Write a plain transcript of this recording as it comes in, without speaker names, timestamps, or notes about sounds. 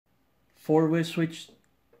four-way switch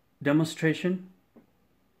demonstration.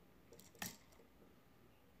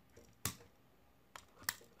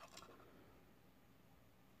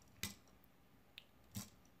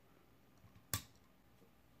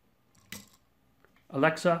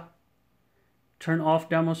 Alexa, turn off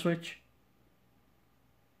demo switch.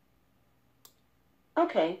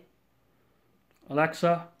 Okay.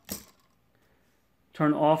 Alexa,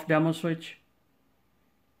 turn off demo switch.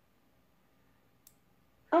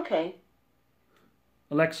 Okay.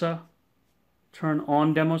 Alexa, turn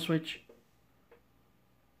on demo switch.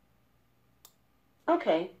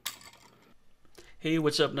 Okay. Hey,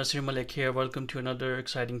 what's up? Nasir Malik here. Welcome to another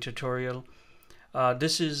exciting tutorial.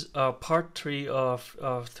 This is part 3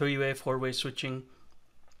 of three-way, four-way switching.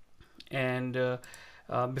 And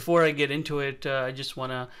before I get into it, I just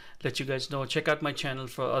want to let you guys know, check out my channel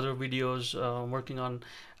for other videos. I'm working on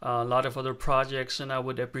a lot of other projects, and I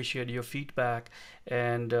would appreciate your feedback.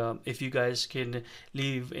 And if you guys can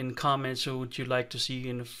leave in comments what you'd like to see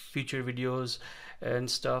in future videos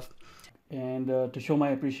and stuff. And to show my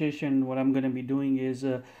appreciation, what I'm going to be doing is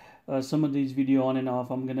some of these video on and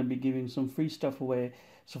off, I'm going to be giving some free stuff away.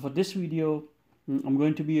 So for this video, I'm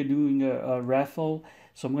going to be doing a raffle.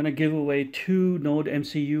 So I'm going to give away 2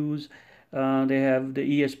 NodeMcu's. They have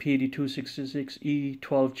the esp8366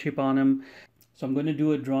 E12 chip on them. So I'm going to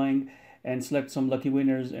do a drawing and select some lucky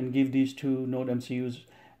winners and give these 2 NodeMcu's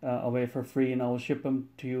away for free, and I will ship them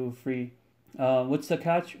to you free. What's the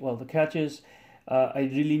catch? Well, the catch is I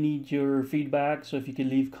really need your feedback. So if you can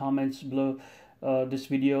leave comments below this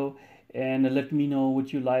video and let me know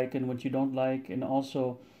what you like and what you don't like, and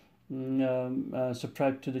also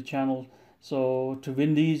subscribe to the channel. So to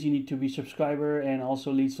win these, you need to be a subscriber and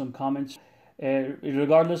also leave some comments.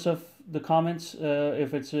 Regardless of the comments,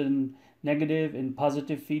 if it's in negative and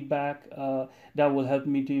positive feedback, that will help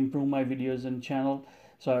me to improve my videos and channel.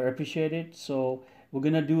 So I appreciate it. So we're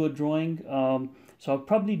gonna do a drawing. So I'll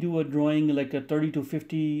probably do a drawing like a 30 to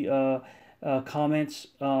 50 comments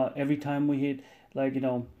every time we hit, like, you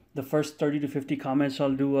know, the first 30 to 50 comments.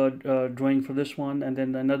 I'll do a drawing for this one, and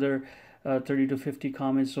then another 30 to 50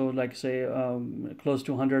 comments. So like say close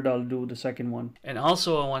to 100, I'll do the second one. And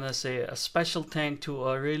also I want to say a special thank to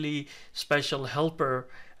a really special helper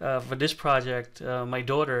for this project, my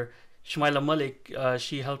daughter Shmaila Malik.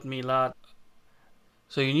 She helped me a lot.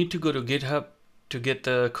 So you need to go to GitHub to get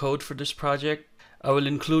the code for this project. I will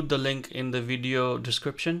include the link in the video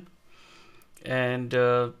description. And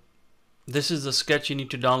this is the sketch you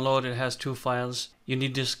need to download. It has 2 files. You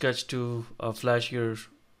need this sketch to flash your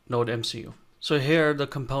NodeMcu. So here are the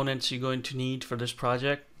components you're going to need for this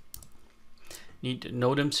project. Need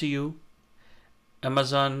NodeMcu,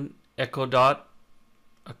 Amazon Echo Dot,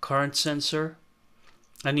 a current sensor.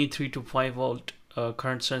 I need 3 to 5 volt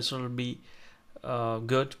current sensor will be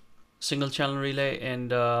good. Single channel relay, and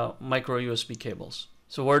micro USB cables.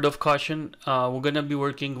 So word of caution, we're going to be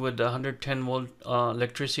working with 110 volt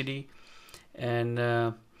electricity, and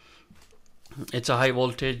it's a high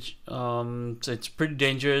voltage, so it's pretty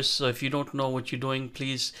dangerous. So if you don't know what you're doing,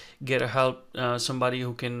 please get a help, somebody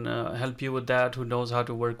who can help you with that, who knows how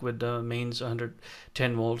to work with the mains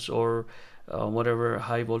 110 volts or whatever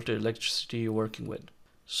high voltage electricity you're working with.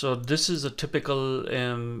 So this is a typical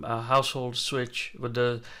household switch with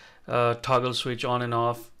the toggle switch on and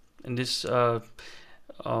off. In this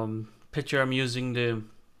picture I'm using the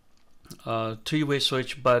 3-way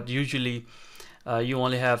switch, but usually you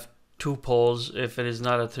only have 2 poles. If it is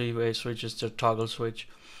not a 3-way switch, it's a toggle switch.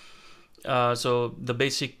 So the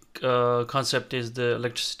basic concept is the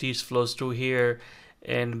electricity flows through here,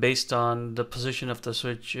 and based on the position of the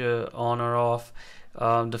switch on or off,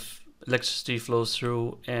 the electricity flows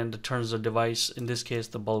through and turns the device, in this case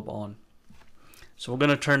the bulb, on. So we're going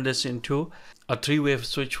to turn this into a 3-way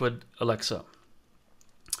switch with Alexa.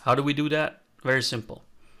 How do we do that? Very simple.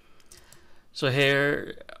 So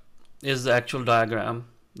here is the actual diagram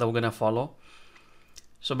that we're going to follow.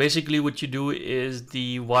 So basically what you do is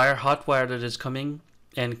the wire, hot wire that is coming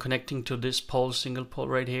and connecting to this pole, single pole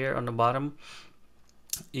right here on the bottom,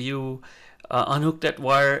 you unhook that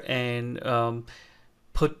wire and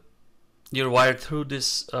put your wire through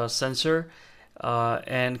this sensor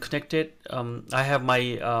and connect it. I have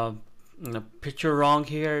my picture wrong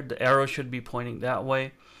here. The arrow should be pointing that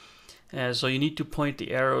way. So you need to point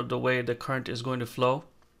the arrow the way the current is going to flow.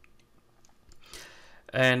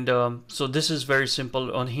 And so this is very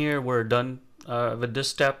simple. On here we're done with this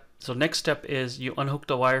step. So next step is you unhook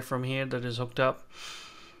the wire from here that is hooked up,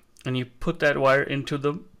 and you put that wire into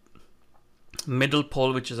the middle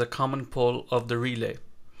pole, which is a common pole of the relay.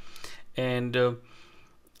 And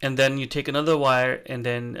then you take another wire and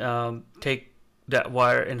then take that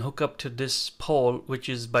wire and hook up to this pole, which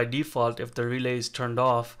is by default, if the relay is turned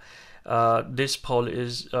off, this pole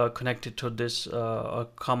is connected to this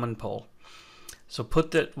common pole. So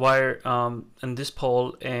put that wire in this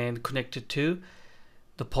pole and connect it to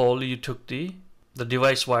the pole you took the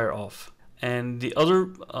device wire off. And the other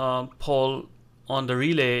pole on the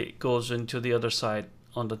relay goes into the other side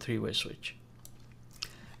on the three-way switch.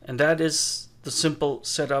 And that is the simple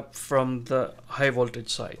setup from the high voltage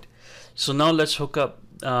side. So now let's hook up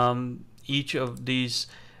each of these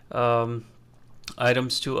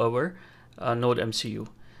items to our NodeMcu.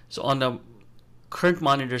 So on the current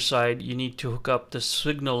monitor side, you need to hook up the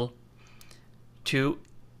signal to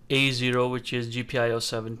A0, which is GPIO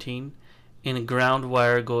 17, and a ground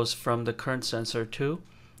wire goes from the current sensor to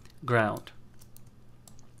ground.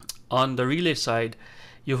 On the relay side,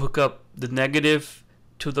 you hook up the negative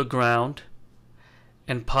to the ground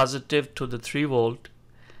and positive to the 3 volt,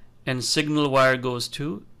 and signal wire goes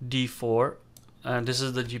to D4, and this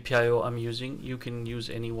is the GPIO I'm using. You can use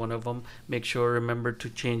any one of them. Make sure, remember to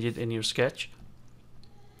change it in your sketch.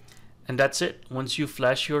 And that's it. Once you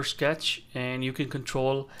flash your sketch, and you can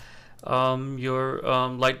control your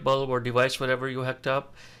light bulb or device, whatever you hooked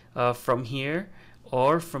up, from here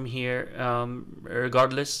or from here,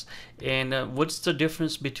 regardless. And what's the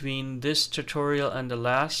difference between this tutorial and the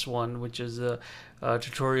last one, which is the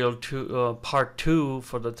tutorial part 2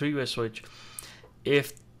 for the three-way switch?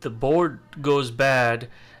 If the board goes bad,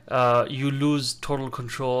 you lose total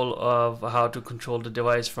control of how to control the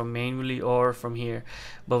device from manually or from here.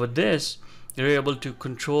 But with this, you're able to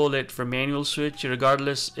control it from manual switch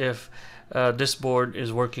regardless if this board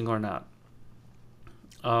is working or not.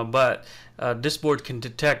 But this board can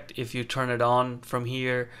detect if you turn it on from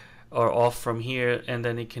here or off from here, and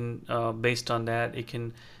then it can, based on that, it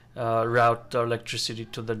can route the electricity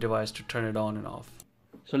to the device to turn it on and off.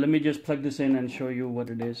 So let me just plug this in and show you what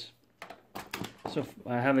it is. So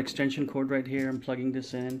I have extension cord right here. I'm plugging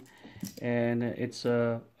this in, and it's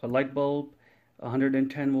a light bulb,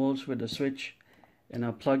 110 volts with a switch and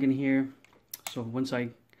a plug in here. So once I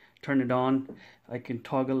turn it on, I can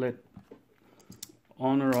toggle it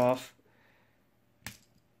on or off.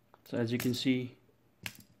 So as you can see,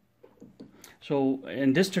 so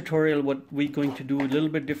in this tutorial, what we're going to do a little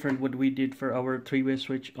bit different what we did for our three-way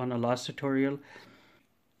switch on the last tutorial.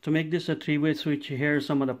 To make this a three-way switch, here are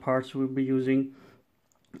some of the parts we'll be using.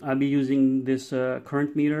 I'll be using this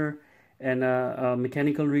current meter and a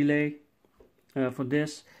mechanical relay for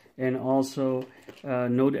this, and also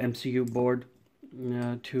NodeMcu board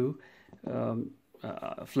to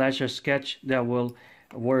flash a sketch that will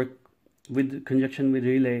work with conjunction with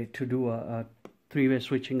relay to do a three-way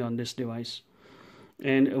switching on this device.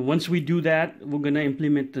 And once we do that, we're going to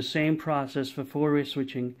implement the same process for four-way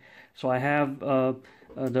switching. So I have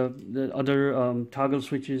the other toggle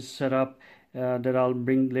switches set up that I'll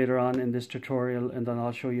bring later on in this tutorial, and then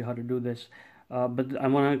I'll show you how to do this. But I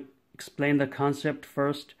want to explain the concept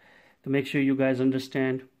first to make sure you guys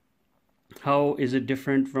understand how is it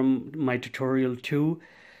different from my tutorial 2.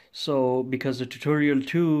 So because the tutorial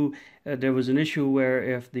 2, there was an issue where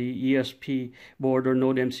if the ESP board or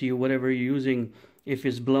NodeMcu, whatever you're using, if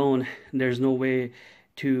it's blown, there's no way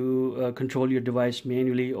to control your device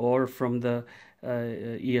manually or from the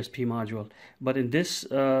ESP module. But in this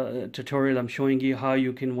tutorial, I'm showing you how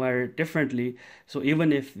you can wire it differently. So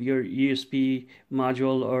even if your ESP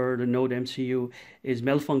module or the NodeMcu is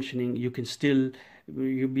malfunctioning, you can still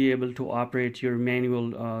you'll be able to operate your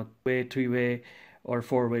manual way, three-way, or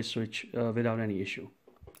four-way switch without any issue.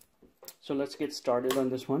 So let's get started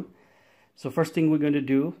on this one. So first thing we're going to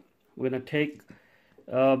do, we're going to take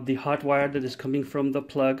the hot wire that is coming from the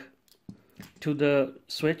plug to the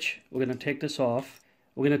switch. We're going to take this off.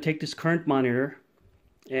 We're going to take this current monitor,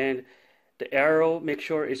 and the arrow, make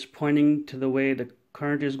sure it's pointing to the way the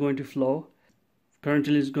current is going to flow. Current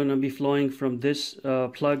is going to be flowing from this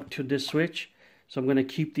plug to this switch. So I'm going to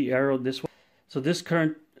keep the arrow this way. So this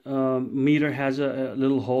current meter has a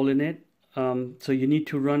little hole in it. So you need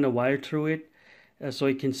to run a wire through it so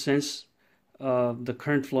it can sense the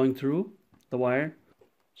current flowing through the wire.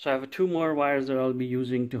 So I have 2 more wires that I'll be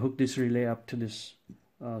using to hook this relay up to this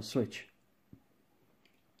switch.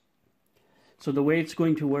 So the way it's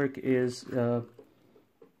going to work is the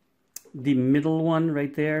middle one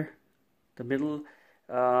right there, the middle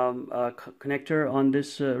connector on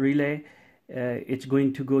this relay, it's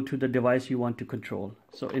going to go to the device you want to control.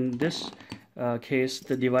 So in this case,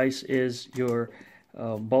 the device is your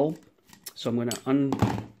bulb. So I'm going to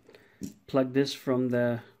unplug this from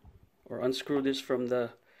the, or unscrew this from the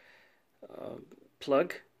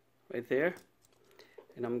plug right there,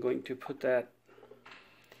 and I'm going to put that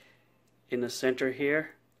in the center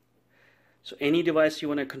here. So any device you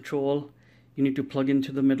want to control, you need to plug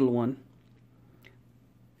into the middle one,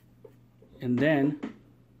 and then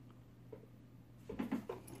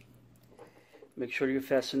make sure you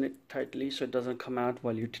fasten it tightly so it doesn't come out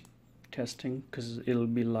while you're testing, because it'll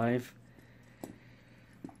be live.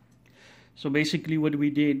 So basically what we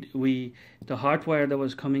did, the hot wire that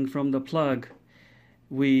was coming from the plug,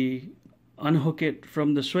 we unhook it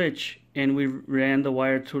from the switch and we ran the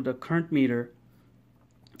wire through the current meter,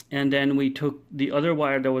 and then we took the other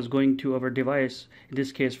wire that was going to our device, in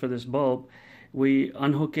this case for this bulb, we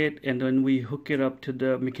unhook it and then we hook it up to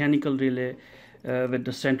the mechanical relay with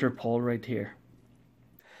the center pole right here.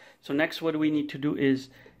 So next what we need to do is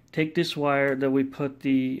take this wire that we put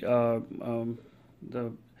the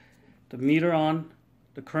meter on,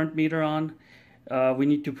 the current meter on, we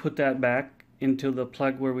need to put that back into the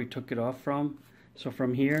plug where we took it off from. So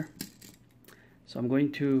from here, so I'm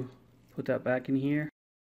going to put that back in here.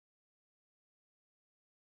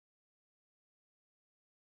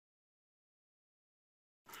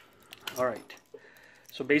 Alright,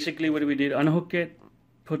 so basically what we did, unhook it,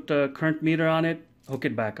 put the current meter on it, hook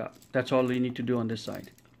it back up. That's all we need to do on this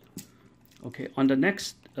side. Okay, on the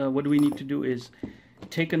next, what we need to do is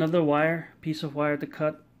take another wire, piece of wire to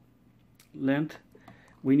cut length.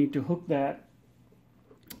 We need to hook that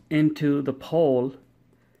into the pole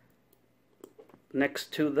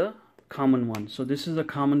next to the common one. So this is a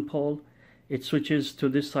common pole. It switches to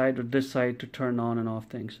this side or this side to turn on and off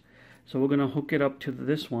things. So we're going to hook it up to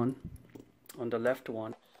this one, on the left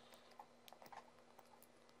one.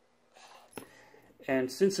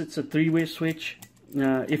 And since it's a three-way switch,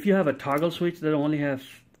 if you have a toggle switch that only has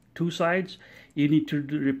two sides, you need to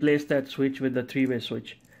replace that switch with a three-way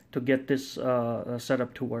switch to get this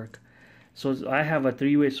setup to work. So I have a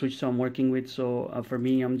three-way switch, so I'm working with, so for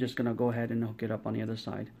me I'm just gonna go ahead and hook it up on the other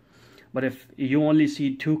side. But if you only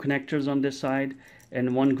see two connectors on this side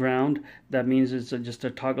and one ground, that means it's just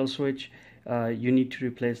a toggle switch. You need to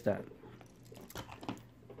replace that.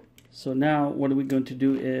 So now what we're going to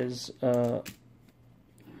do is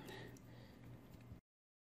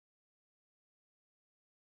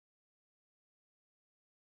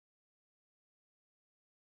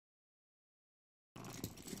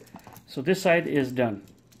so this side is done.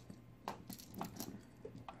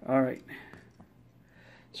 Alright,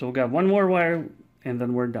 so we got one more wire and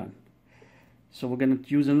then we're done. So we're going to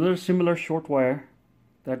use another similar short wire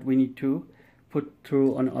that we need to put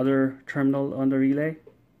through another terminal on the relay.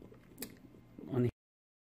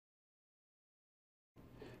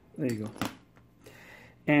 There you go.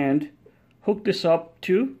 And hook this up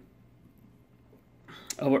to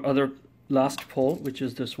our other last pole, which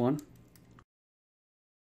is this one.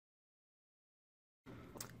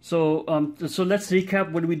 So so let's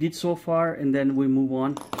recap what we did so far and then we move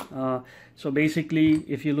on. So basically,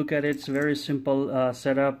 if you look at it, it's a very simple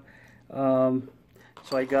setup. So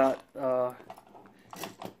I got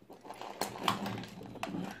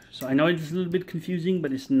so I know it's a little bit confusing,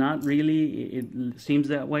 but it's not really. It seems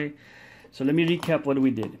that way. So let me recap what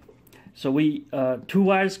we did. So we two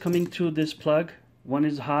wires coming through this plug. One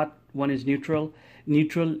is hot, one is neutral.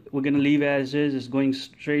 Neutral we're going to leave as is. It's going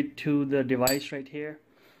straight to the device right here.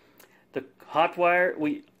 The hot wire,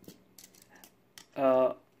 we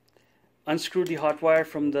unscrew the hot wire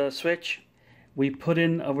from the switch. We put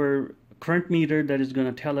in our current meter that is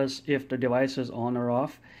going to tell us if the device is on or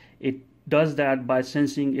off. It does that by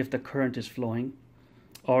sensing if the current is flowing,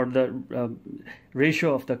 or the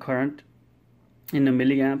ratio of the current in the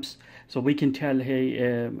milliamps. So we can tell, hey,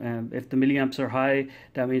 if the milliamps are high,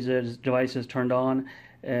 that means the device is turned on.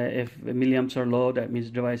 If the milliamps are low, that means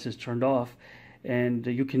the device is turned off. And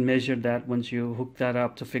you can measure that once you hook that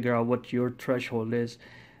up to figure out what your threshold is.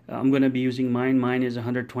 I'm going to be using mine. Mine is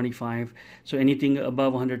 125. So anything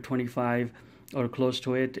above 125 or close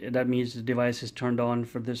to it, that means the device is turned on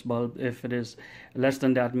for this bulb. If it is less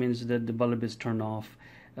than that, means that the bulb is turned off.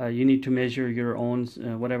 You need to measure your own,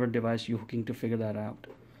 whatever device you're hooking, to figure that out.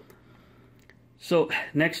 So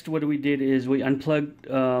next what we did is we unplugged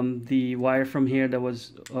the wire from here that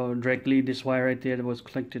was directly, this wire right there that was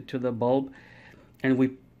connected to the bulb, and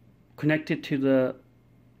we connected to the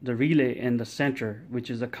relay in the center, which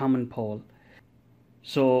is a common pole.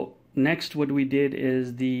 So next what we did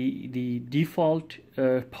is the default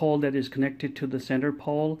pole that is connected to the center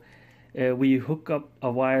pole, we hook up a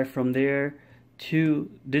wire from there to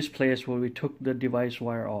this place where we took the device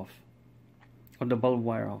wire off, or the bulb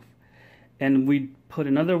wire off, and we put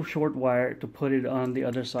another short wire to put it on the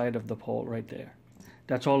other side of the pole right there.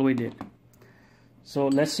 That's all we did. So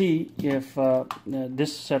let's see if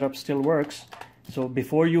this setup still works. So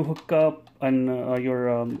before you hook up on your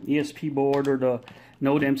ESP board or the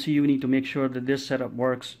NodeMcu, you need to make sure that this setup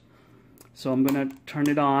works. So I'm gonna turn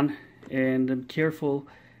it on, and I'm careful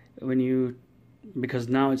when you, because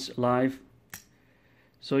now it's live.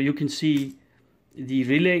 So you can see the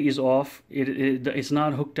relay is off. It's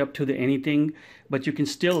not hooked up to the anything, but you can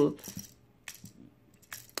still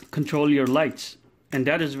control your lights, and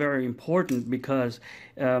that is very important because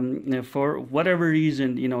for whatever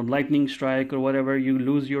reason, lightning strike or whatever, you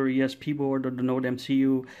lose your ESP board or the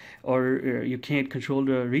NodeMcu, or you can't control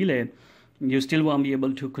the relay, you still won't be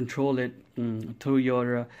able to control it through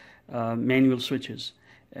your manual switches,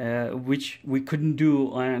 which we couldn't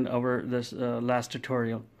do on this last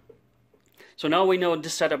tutorial. So now we know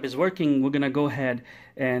this setup is working. We're gonna go ahead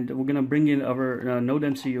and we're gonna bring in our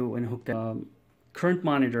NodeMcu and hook the current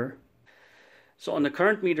monitor. So on the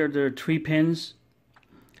current meter, there are 3 pins.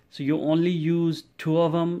 So you only use 2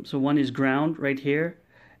 of them. So one is ground right here,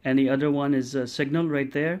 and the other one is a signal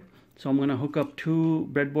right there. So I'm gonna hook up 2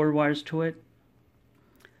 breadboard wires to it.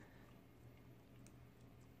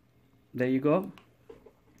 There you go.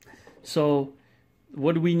 So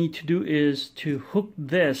what we need to do is to hook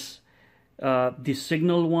this. The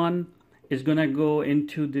signal one is gonna go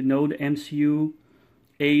into the NodeMcu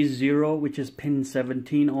A0, which is pin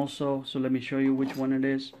 17 also. So let me show you which one it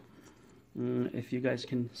is, if you guys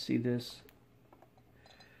can see this.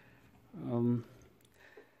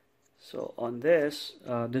 So on this,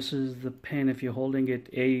 this is the pin, if you're holding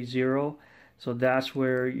it, A0. So that's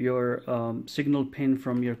where your signal pin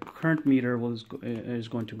from your current meter is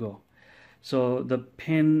going to go. So the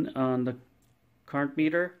pin on the current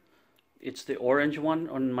meter, it's the orange one.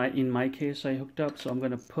 In my case, I hooked up, so I'm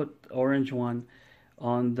going to put the orange one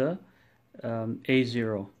on the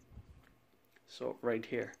A0. So right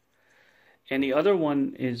here. And the other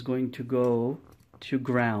one is going to go to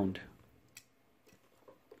ground.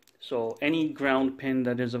 So any ground pin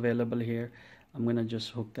that is available here, I'm going to just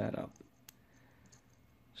hook that up.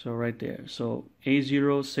 So right there. So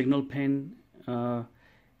A0 signal pin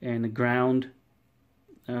and ground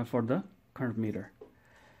for the current meter.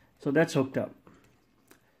 So that's hooked up.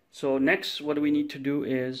 So next, what we need to do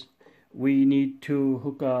is we need to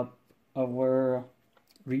hook up our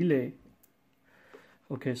relay.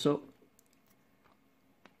 Okay, so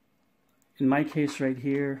in my case right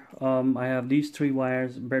here, I have these 3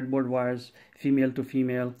 wires, breadboard wires, female to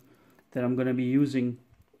female, that I'm going to be using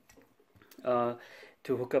to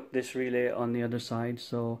hook up this relay on the other side.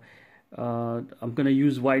 So I'm going to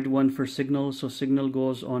use white one for signal. So signal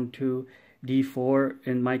goes on to D4.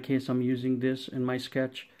 In my case, I'm using this in my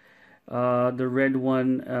sketch. The red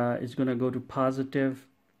one is going to go to positive.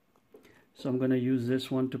 So I'm going to use this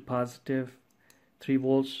one to positive, 3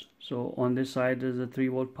 volts. So on this side there's a 3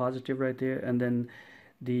 volt positive right there, and then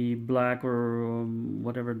the black or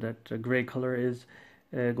whatever that gray color is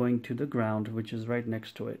going to the ground, which is right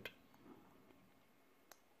next to it.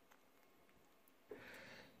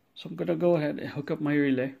 So I'm going to go ahead and hook up my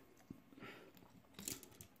relay.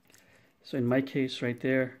 So in my case right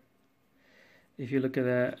there, if you look at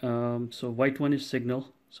that, so white one is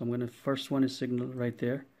signal. So I'm going to, first one is signal right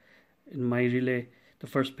there. In my relay, the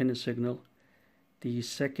first pin is signal. The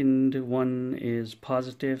second one is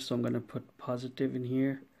positive. So I'm going to put positive in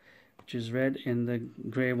here, which is red. And the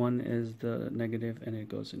gray one is the negative, and it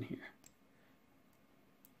goes in here.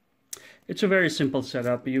 It's a very simple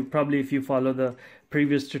setup. You probably, if you follow the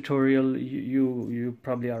previous tutorial, you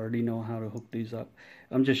probably already know how to hook these up.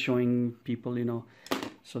 I'm just showing people,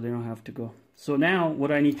 so they don't have to go. So now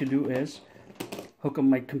what I need to do is hook up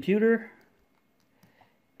my computer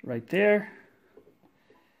right there.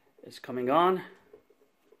 It's coming on.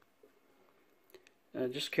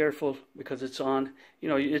 Just careful because it's on.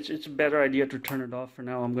 It's a better idea to turn it off for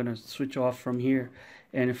now. I'm going to switch off from here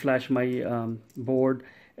and flash my board,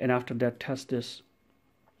 and after that test this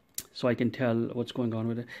so I can tell what's going on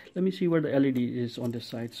with it. Let me see where the LED is on this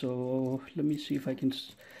side. So let me see if I can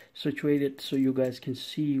situate it so you guys can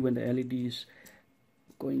see when the LED is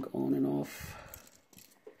going on and off.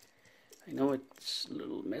 I know it's a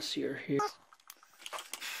little messier here.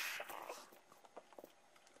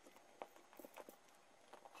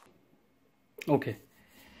 Okay,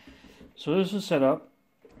 so this is set up.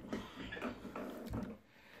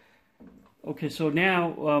 Okay, so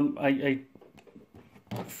now I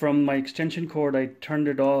from my extension cord I turned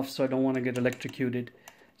it off so I don't want to get electrocuted.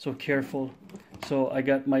 So careful. So I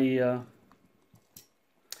got my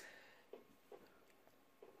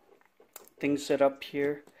thing set up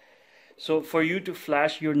here. So for you to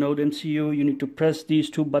flash your NodeMcu, you need to press these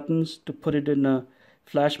 2 buttons to put it in a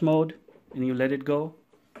flash mode, and you let it go.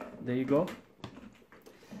 There you go.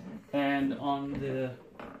 And on the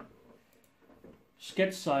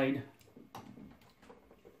sketch side,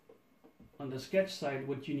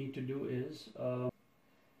 what you need to do is,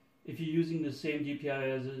 if you're using the same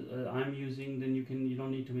GPI as I'm using, then you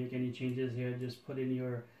don't need to make any changes here. Just put in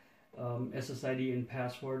your SSID and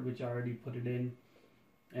password, which I already put it in,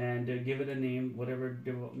 and give it a name, whatever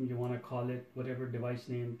you want to call it, whatever device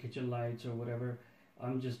name, kitchen lights or whatever.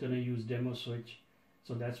 I'm just going to use demo switch,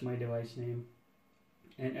 so that's my device name,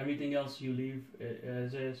 and everything else you leave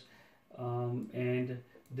as is. And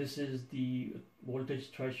this is the voltage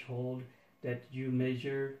threshold that you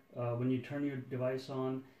measure when you turn your device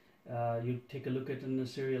on. You take a look at it in the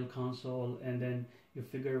serial console, and then you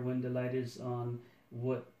figure when the light is on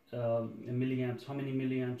what milliamps, how many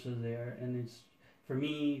milliamps are there. And it's, for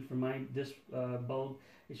me, for this bulb,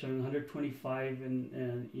 it's showing 125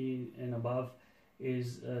 and above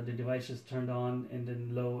is the device is turned on, and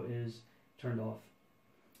then low is turned off.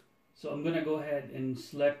 So I'm gonna go ahead and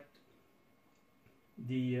select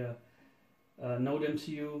the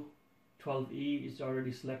NodeMcu 12E is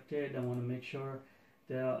already selected. I want to make sure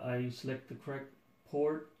that I select the correct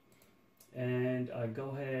port, and I go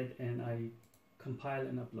ahead and I compile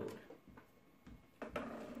and upload.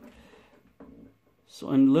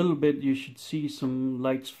 So in a little bit you should see some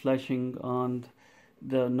lights flashing on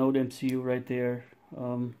the NodeMcu right there.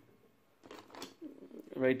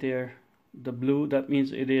 Right there, the blue, that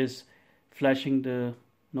means it is flashing the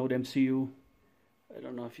NodeMcu. I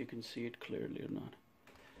don't know if you can see it clearly or not,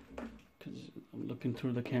 because I'm looking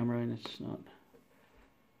through the camera and it's not.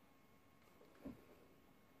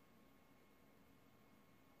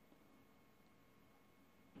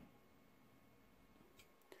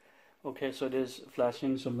 Okay, so it is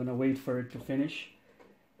flashing, so I'm going to wait for it to finish.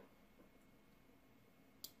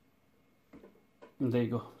 And there you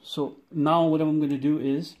go. So now what I'm going to do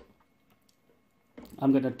is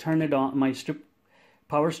I'm going to turn it on, my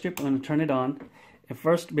power strip, I'm going to turn it on. And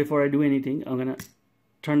first, before I do anything, I'm going to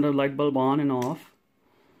turn the light bulb on and off.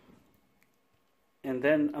 And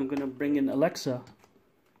then I'm going to bring in Alexa,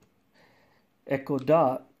 Echo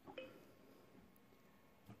Dot.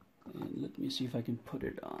 And let me see if I can put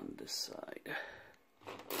it on this side.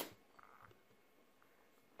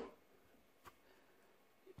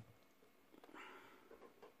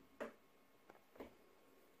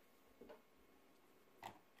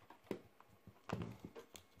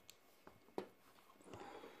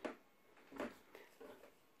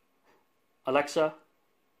 Alexa,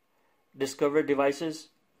 discover devices.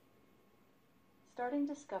 Starting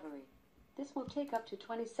discovery. This will take up to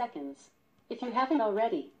 20 seconds. If you haven't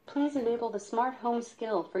already, please enable the smart home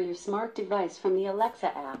skill for your smart device from the Alexa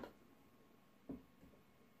app.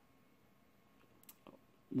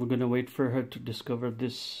 We're going to wait for her to discover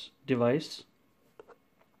this device.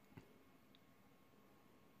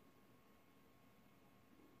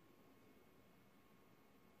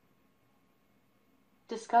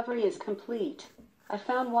 Discovery is complete. I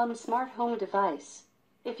found one smart home device.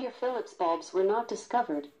 If your Philips bulbs were not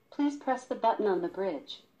discovered, please press the button on the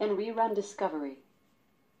bridge and rerun discovery.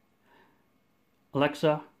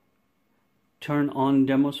 Alexa, turn on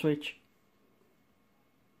demo switch.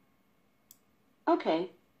 Okay.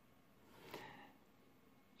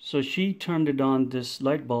 So she turned it on, this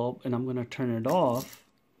light bulb, and I'm going to turn it off.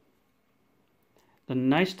 The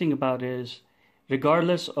nice thing about it is,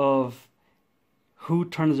 regardless of who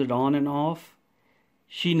turns it on and off,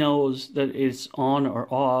 she knows that it's on or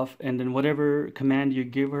off, and then whatever command you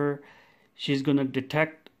give her, she's going to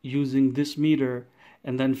detect using this meter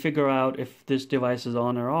and then figure out if this device is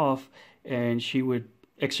on or off, and she would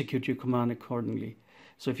execute your command accordingly.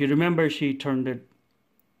 So if you remember, she turned it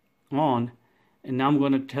on, and now I'm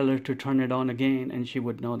going to tell her to turn it on again, and she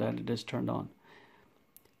would know that it is turned on.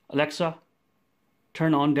 Alexa,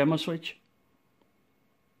 turn on demo switch.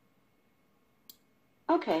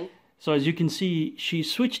 Okay. So as you can see, she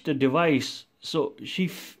switched the device, so she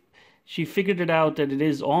figured it out that it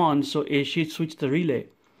is on, so she switched the relay.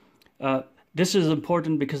 This is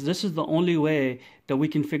important because this is the only way that we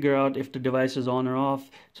can figure out if the device is on or off,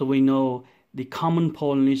 so we know the common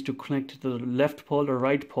pole needs to connect to the left pole or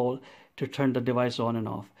right pole to turn the device on and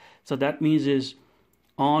off. So that means is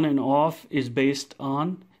on and off is based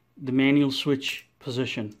on the manual switch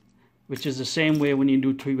position, which is the same way when you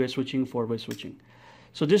do three-way switching, four-way switching.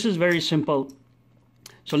 So this is very simple.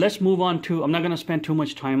 So let's move on to, I'm not going to spend too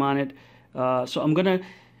much time on it. So I'm going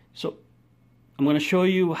to show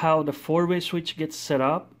you how the four-way switch gets set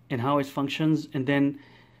up and how it functions, and then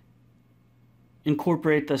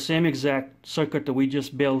incorporate the same exact circuit that we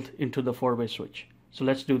just built into the four-way switch. So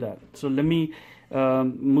let's do that. So let me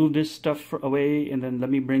move this stuff away, and then let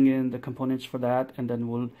me bring in the components for that, and then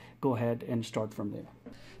we'll go ahead and start from there.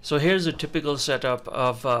 So here's a typical setup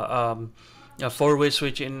of a four-way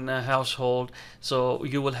switch in a household. So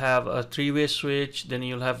you will have a three-way switch, then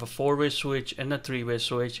you'll have a four-way switch and a three-way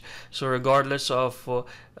switch. So regardless of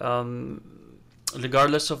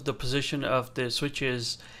the position of the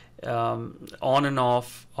switches, on and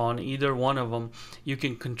off on either one of them, you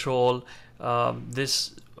can control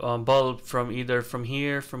this bulb from either from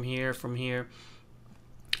here.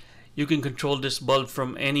 You can control this bulb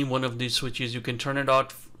from any one of these switches. You can turn it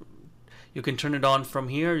off. You can turn it on from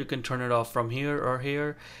here, you can turn it off from here,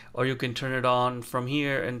 or you can turn it on from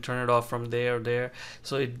here and turn it off from there or there.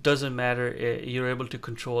 So it doesn't matter, you're able to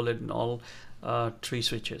control it in all three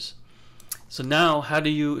switches. So now how do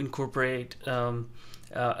you incorporate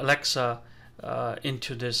Alexa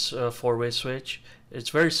into this four-way switch?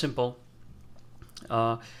 It's very simple.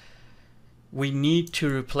 We need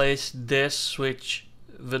to replace this switch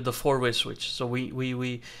with the four-way switch. So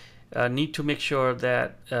we need to make sure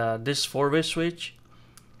that this four-way switch,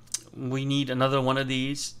 we need another one of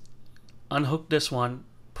these. Unhook this one,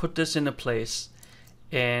 put this into place,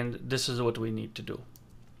 and this is what we need to do.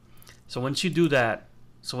 So once you do that,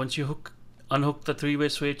 so once you unhook the three-way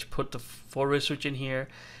switch, put the four-way switch in here,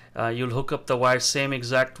 you'll hook up the wire same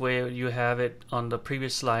exact way you have it on the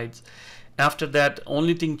previous slides. After that,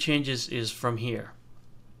 only thing changes is from here.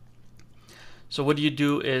 So what you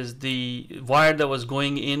do is the wire that was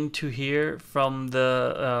going into here from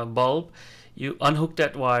the bulb, you unhook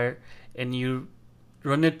that wire and you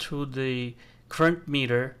run it to the current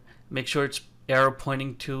meter. Make sure it's arrow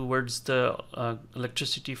pointing towards the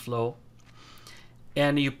electricity flow,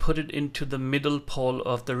 and you put it into the middle pole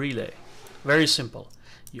of the relay. Very simple.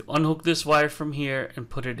 You unhook this wire from here and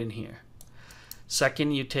put it in here.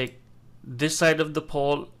 Second, you take this side of the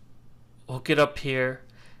pole, hook it up here,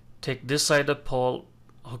 take this side of the pole,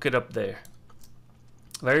 hook it up there.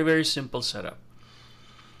 Very, very simple setup.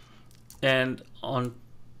 And on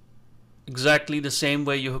exactly the same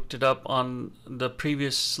way you hooked it up on the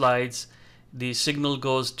previous slides, the signal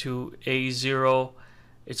goes to A0.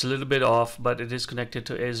 It's a little bit off, but it is connected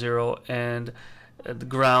to A0, and the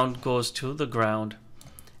ground goes to the ground.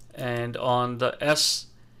 And on the S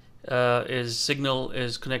signal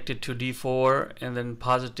is connected to D4, and then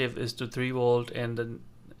positive is to 3 volt, and then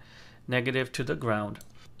negative to the ground.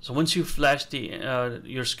 So once you flash the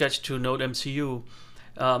your sketch to NodeMcu,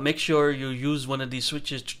 make sure you use one of these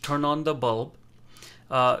switches to turn on the bulb.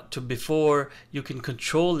 Before you can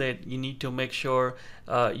control it, you need to make sure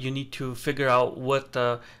you need to figure out what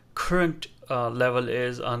the current level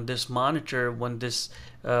is on this monitor when this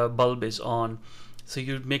bulb is on. So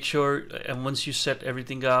you make sure, and once you set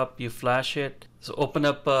everything up, you flash it. So open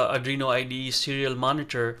up Arduino IDE serial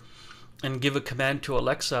monitor and give a command to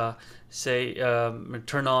Alexa, say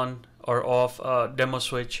turn on or off demo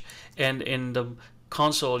switch, and in the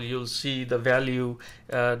console you'll see the value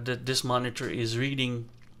that this monitor is reading.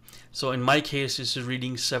 So in my case, this is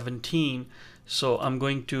reading 17. So I'm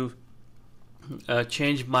going to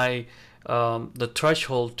change my the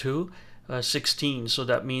threshold to 16. So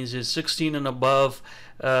that means it's 16 and above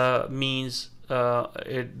means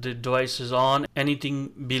the device is on.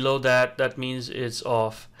 Anything below that, that means it's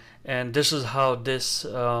off. And this is how this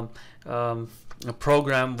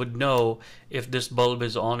program would know if this bulb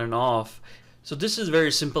is on and off. So this is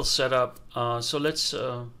very simple setup. So let's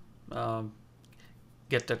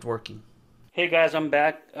get that working. Hey guys, I'm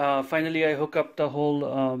back. Finally, I hook up the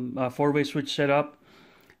whole four-way switch setup.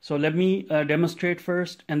 So let me demonstrate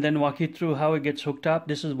first and then walk you through how it gets hooked up.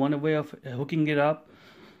 This is one way of hooking it up.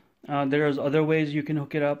 There's other ways you can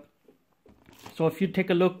hook it up. So if you take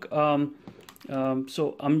a look,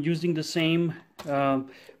 so I'm using the same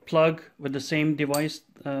plug with the same device,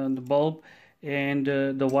 the bulb, and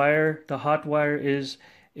the wire, the hot wire is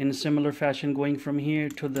in a similar fashion going from here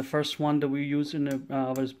to the first one that we used in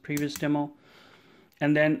our previous demo.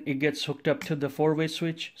 And then it gets hooked up to the four-way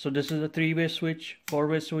switch. So this is a three-way switch,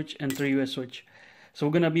 four-way switch, and three-way switch. So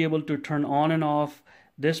we're going to be able to turn on and off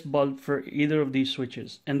this bulb for either of these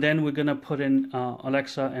switches. And then we're going to put in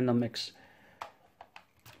Alexa in the mix.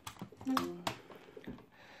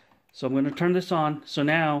 So I'm going to turn this on. So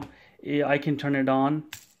now I can turn it on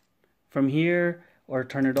from here, or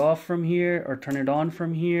turn it off from here, or turn it on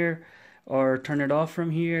from here, or turn it off from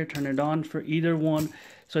here, turn it on for either one.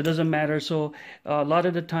 So it doesn't matter. So a lot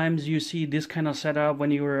of the times you see this kind of setup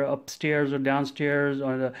when you were upstairs or downstairs,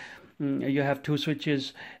 or you have two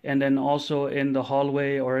switches, and then also in the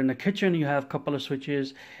hallway or in the kitchen you have a couple of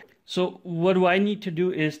switches. So what do I need to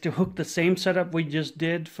do is to hook the same setup we just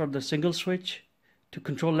did for the single switch to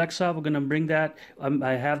control Alexa. We're going to bring that.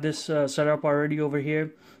 I have this set up already over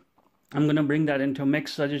here. I'm going to bring that into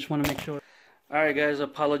mix. I just want to make sure. Alright guys,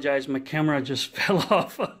 apologize, my camera just fell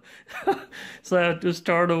off. So I have to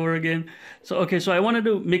start over again. So okay, so I wanted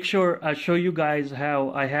to make sure I show you guys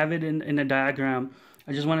how I have it in a diagram.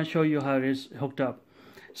 I just want to show you how it is hooked up.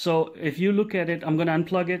 So if you look at it, I'm going to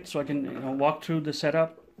unplug it so I can walk through the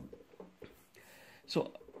setup.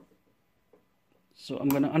 So I'm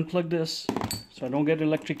going to unplug this so I don't get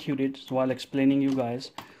electrocuted while explaining you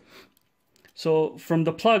guys. So from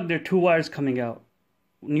the plug, there are two wires coming out.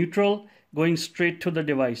 Neutral going straight to the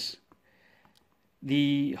device.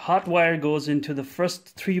 The hot wire goes into the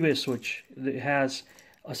first three-way switch. It has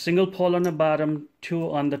a single pole on the bottom, two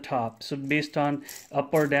on the top. So based on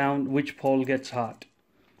up or down, which pole gets hot.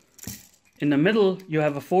 In the middle, you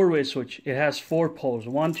have a four-way switch. It has four poles,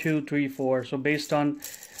 1, 2, 3, 4. So based on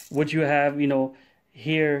what you have,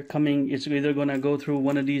 here coming, it's either going to go through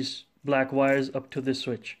one of these black wires up to this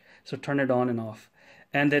switch. So turn it on and off.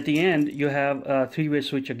 And at the end, you have a three-way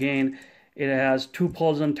switch again. It has two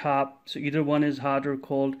poles on top, so either one is hot or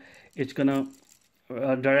cold. It's gonna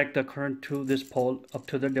direct the current to this pole up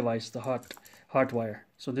to the device, the hot wire.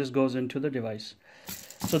 So this goes into the device.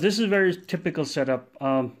 So this is very typical setup,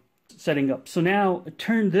 setting up. So now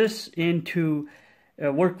turn this into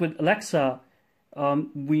work with Alexa.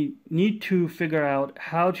 We need to figure out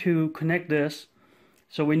how to connect this.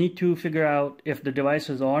 So we need to figure out if the device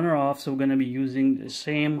is on or off. So we're going to be using the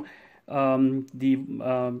same current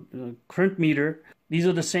meter. These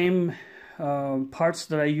are the same parts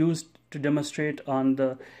that I used to demonstrate on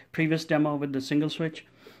the previous demo with the single switch.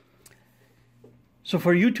 So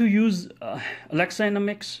for you to use Alexa in the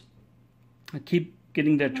mix, I keep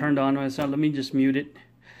getting that turned on. So let me just mute it.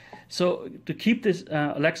 So to keep this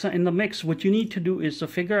Alexa in the mix, what you need to do is to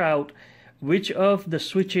figure out which of the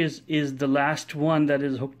switches is the last one that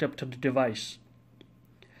is hooked up to the device.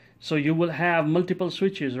 So you will have multiple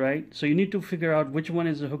switches, right? So you need to figure out which one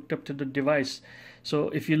is hooked up to the device. So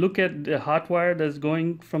if you look at the hot wire that's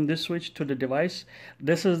going from this switch to the device,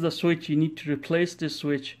 this is the switch. You need to replace this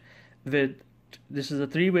switch with, this is a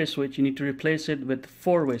three-way switch. You need to replace it with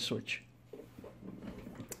four-way switch.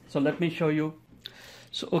 So let me show you.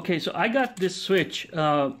 So okay, so I got this switch.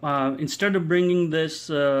 Instead of bringing this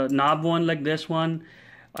knob one like this one,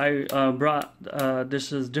 I brought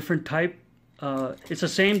this is different type. It's the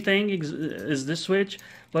same thing as this switch,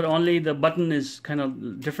 but only the button is kind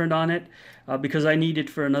of different on it because I need it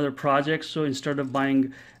for another project. So instead of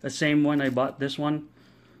buying the same one, I bought this one.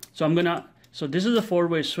 So so this is a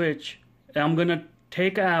four-way switch. And I'm gonna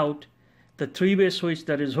take out the three-way switch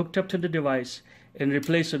that is hooked up to the device and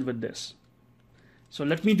replace it with this. So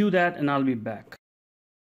let me do that and I'll be back.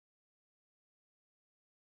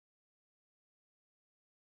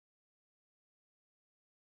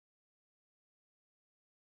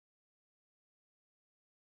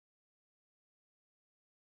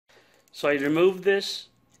 So I removed this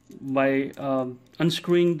by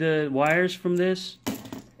unscrewing the wires from this,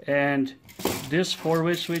 and this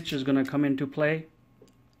four-way switch is going to come into play.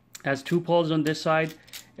 Has two poles on this side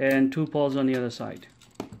and two poles on the other side.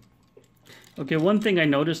 Okay, one thing I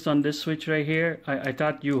noticed on this switch right here, I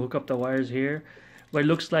thought you hook up the wires here, but it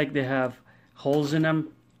looks like they have holes in them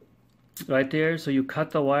right there. So you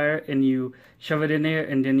cut the wire and you shove it in there,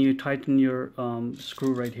 and then you tighten your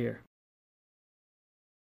screw right here.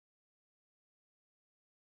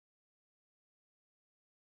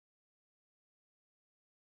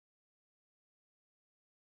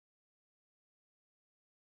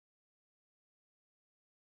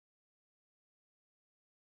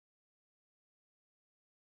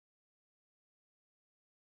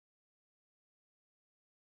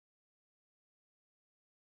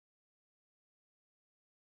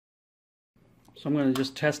 So I'm going to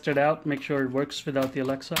just test it out, make sure it works without the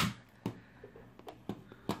Alexa.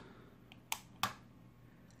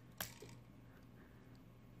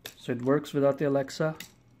 So it works without the Alexa.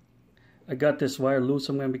 I got this wire loose,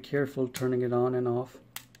 I'm going to be careful turning it on and off.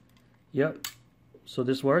 Yep, so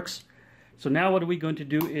this works. So now what we're going to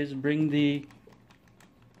do is bring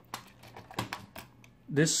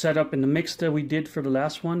this setup in the mix that we did for the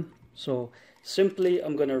last one. So simply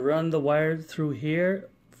I'm going to run the wire through here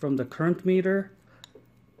from the current meter.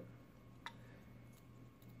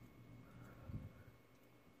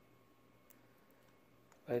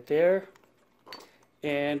 Right there.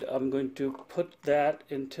 And I'm going to put that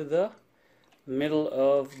into the middle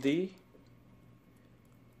of the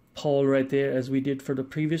pole right there as we did for the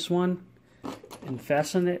previous one, and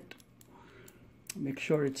fasten it. Make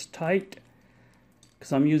sure it's tight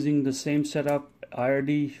because I'm using the same setup. I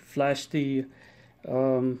already flashed the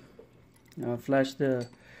flash the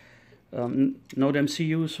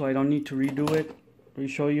NodeMcu, so I don't need to redo it,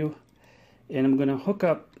 show you. And I'm gonna hook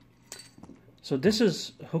up. So this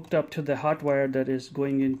is hooked up to the hot wire that is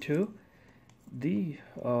going into the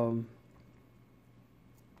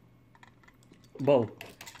bulb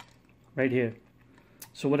right here.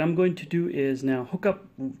 So what I'm going to do is now hook up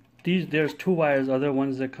these. There's two wires, other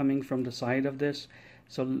ones that are coming from the side of this,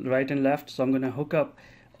 so right and left. So I'm going to hook up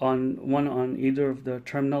on one on either of the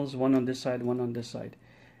terminals, one on this side, one on this side,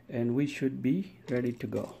 and we should be ready to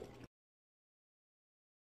go.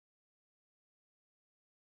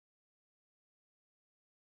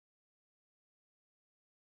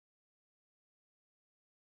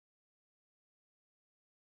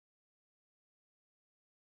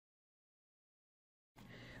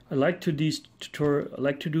 I like to do these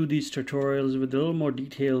tutorials with a little more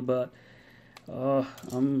detail, but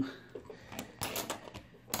I'm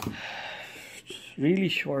really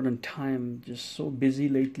short on time. Just so busy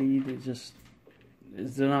lately. There's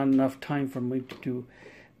not enough time for me to do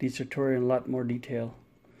these tutorials in a lot more detail.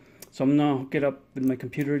 So I'm gonna hook it up with my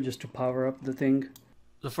computer just to power up the thing.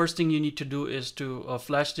 The first thing you need to do is to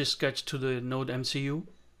flash this sketch to the NodeMcu,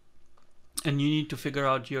 and you need to figure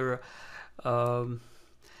out your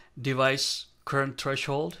device current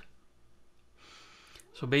threshold.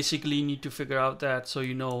 So basically you need to figure out that, so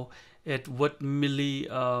you know at what milli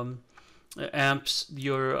amps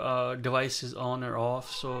your device is on or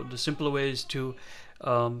off. So the simple way is to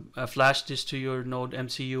flash this to your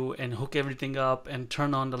NodeMcu and hook everything up and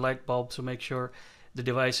turn on the light bulb to make sure the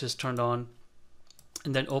device is turned on,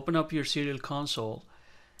 and then open up your serial console,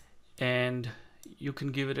 and you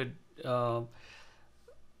can give it a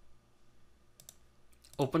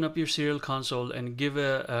open up your serial console and give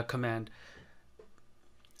a command.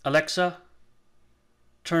 Alexa,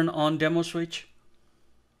 turn on demo switch.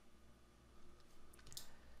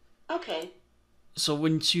 Okay. So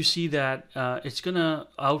once you see that, it's gonna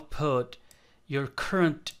output your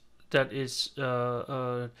current that is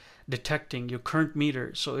detecting your current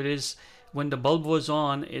meter. So it is, when the bulb was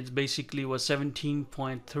on, it basically was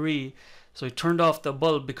 17.3. So it turned off the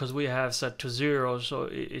bulb because we have set to 0, so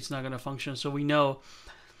it's not gonna function. So we know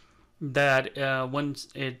that once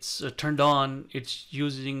it's turned on, it's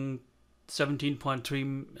using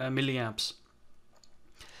 17.3 milliamps.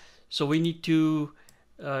 So we need to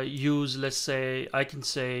use, let's say, I can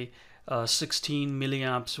say 16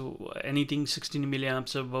 milliamps. Anything 16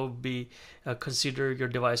 milliamps above be consider your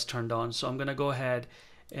device turned on. So I'm gonna go ahead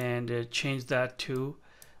and change that to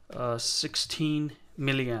 16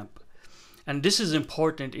 milliamp. And this is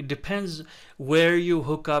important. It depends where you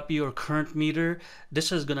hook up your current meter.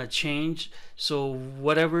 This is gonna change. So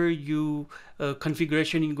whatever you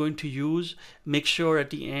configuration you're going to use, make sure at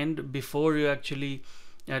the end, before you actually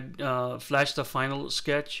flash the final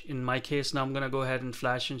sketch. In my case, now I'm gonna go ahead and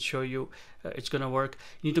flash and show you it's gonna work.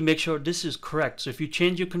 You need to make sure this is correct. So if you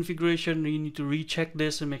change your configuration, you need to recheck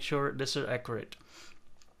this and make sure this is accurate.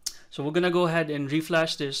 So we're gonna go ahead and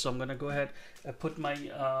reflash this. So I'm gonna go ahead and put my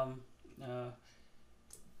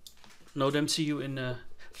NodeMcu in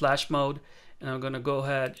flash mode, and I'm gonna go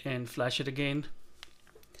ahead and flash it again.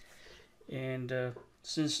 And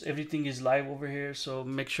since everything is live over here, so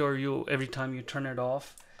make sure you, every time you turn it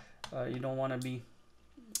off, you don't want to be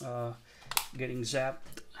getting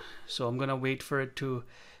zapped. So I'm gonna wait for it to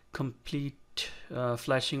complete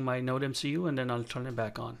flashing my NodeMcu, and then I'll turn it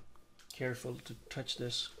back on. Careful to touch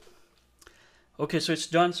this. Okay, so it's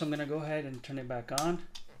done. So I'm gonna go ahead and turn it back on.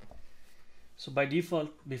 So by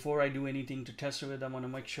default, before I do anything to test it with, I'm gonna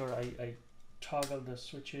make sure I toggle the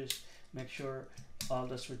switches, make sure all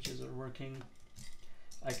the switches are working.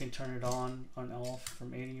 I can turn it on off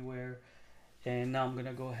from anywhere. And now I'm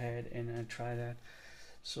gonna go ahead and try that.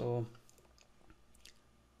 So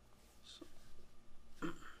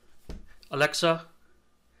Alexa,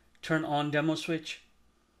 turn on demo switch.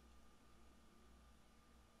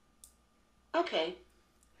 Okay.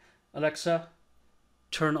 Alexa,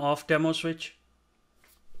 turn off demo switch.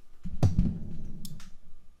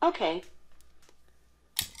 Okay.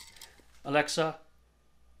 Alexa,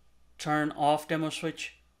 turn off demo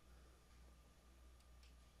switch.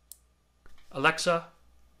 Alexa,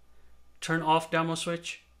 turn off demo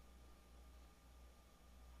switch.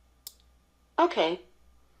 Okay.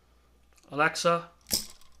 Alexa,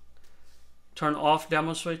 turn off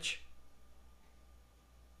demo switch.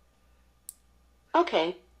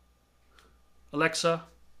 Okay. Alexa,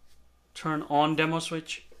 turn on demo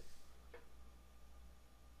switch.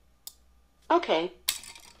 Okay.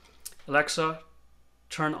 Alexa,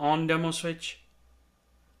 turn on demo switch.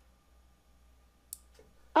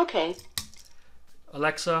 Okay.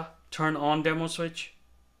 Alexa, turn on demo switch.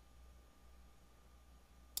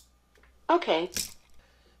 Okay.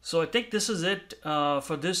 So I think this is it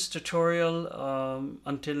for this tutorial.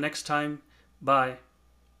 Until next time, bye.